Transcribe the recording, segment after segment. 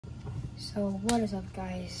So what is up,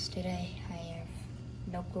 guys? Today I have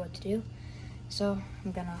no clue what to do, so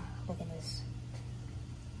I'm gonna look in this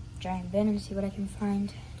giant bin and see what I can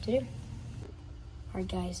find to do. Alright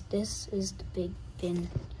guys, this is the big bin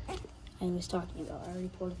I was talking about. I already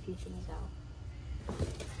pulled a few things out.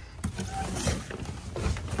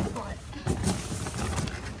 But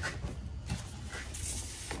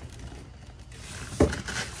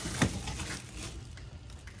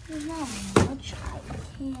there's not much I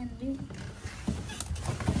can do.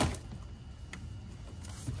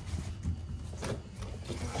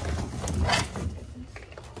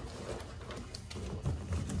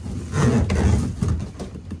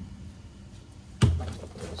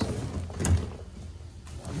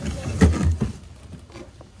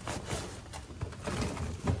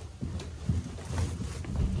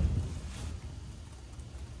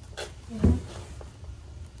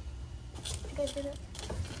 You guys hear that?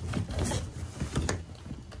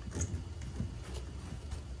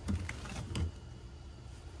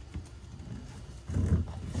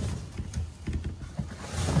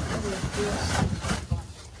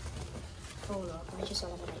 Hold up, I just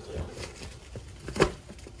thought of an idea.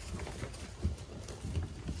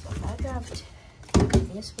 So I grabbed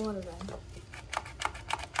this water gun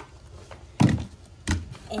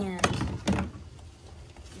and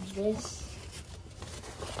this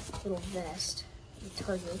little vest with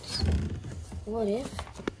targets. What if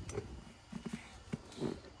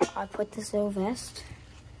I put this little vest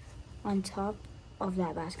on top of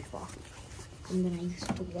that basketball? I'm gonna use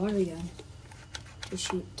the water gun to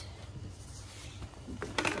shoot.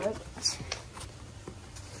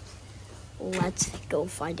 Let's go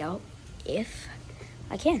find out if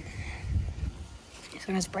I can. This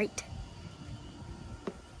one is bright.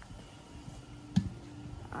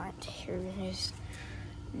 Alright, here is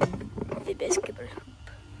the basketball hoop.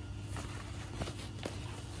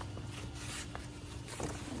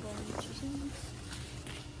 I'm going to use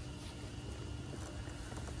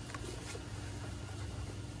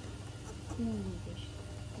this.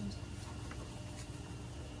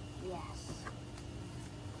 Yes.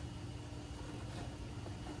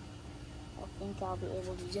 I think I'll be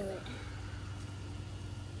able to do it.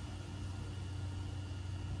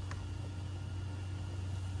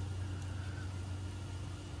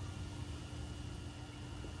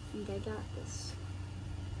 I think I got this.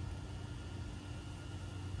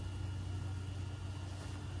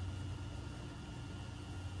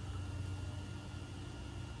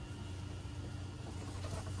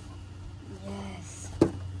 Yes.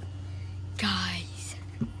 Guys,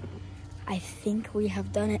 I think we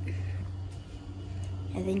have done it.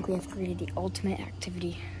 I think we have created the ultimate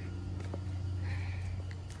activity.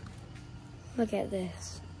 Look at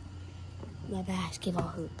this. The basketball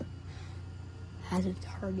hoop has a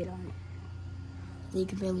target on it. You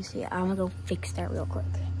can barely see it. I'm gonna go fix that real quick.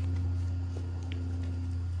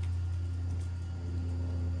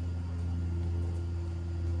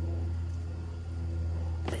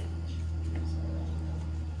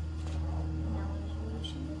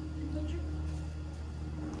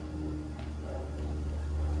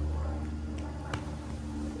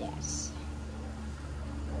 Yes.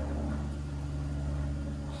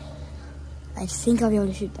 I think I'll be able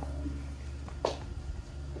to shoot that.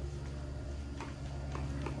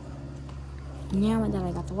 Now that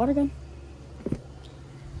I got the water gun,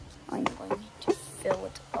 I'm going to fill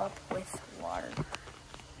it up with water.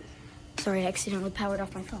 Sorry, I accidentally powered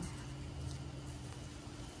off my phone.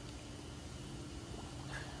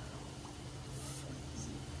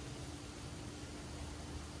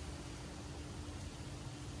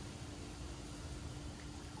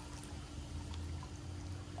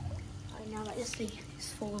 Alright, now that this thing is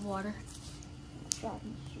full of water, shoot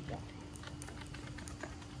that.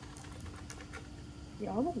 Did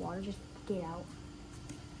all the water just get out?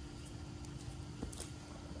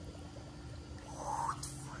 It's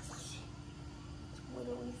freezing. It's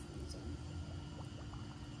literally freezing.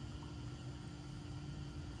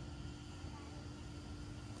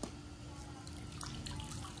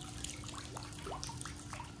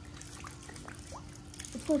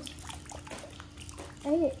 It's what? I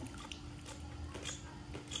ate it.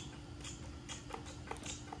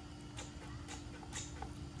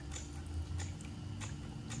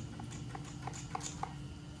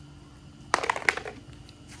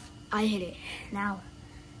 I hit it. Now,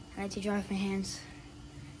 I need to dry off my hands.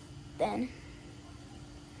 Then,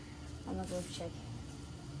 I'm gonna go check.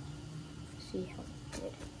 See how it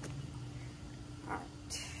did.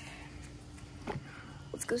 Alright.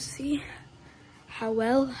 Let's go see how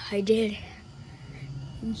well I did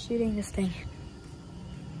in shooting this thing.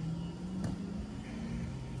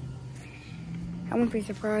 I wouldn't be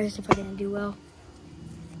surprised if I didn't do well.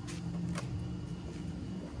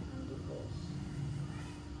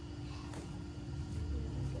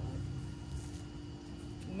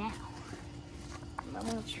 Now, I'm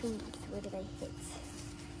gonna choose. Where did I hit?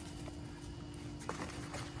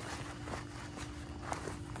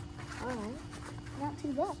 Alright, not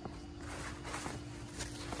too bad.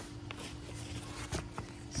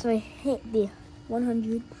 So I hit the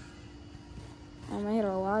 100. I hit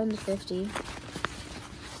a lot in the 50.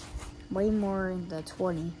 Way more in the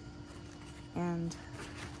 20. And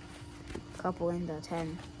a couple in the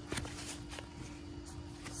 10.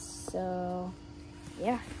 So,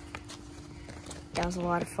 yeah. That was a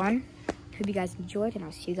lot of fun. Hope you guys enjoyed, and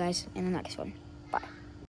I'll see you guys in the next one.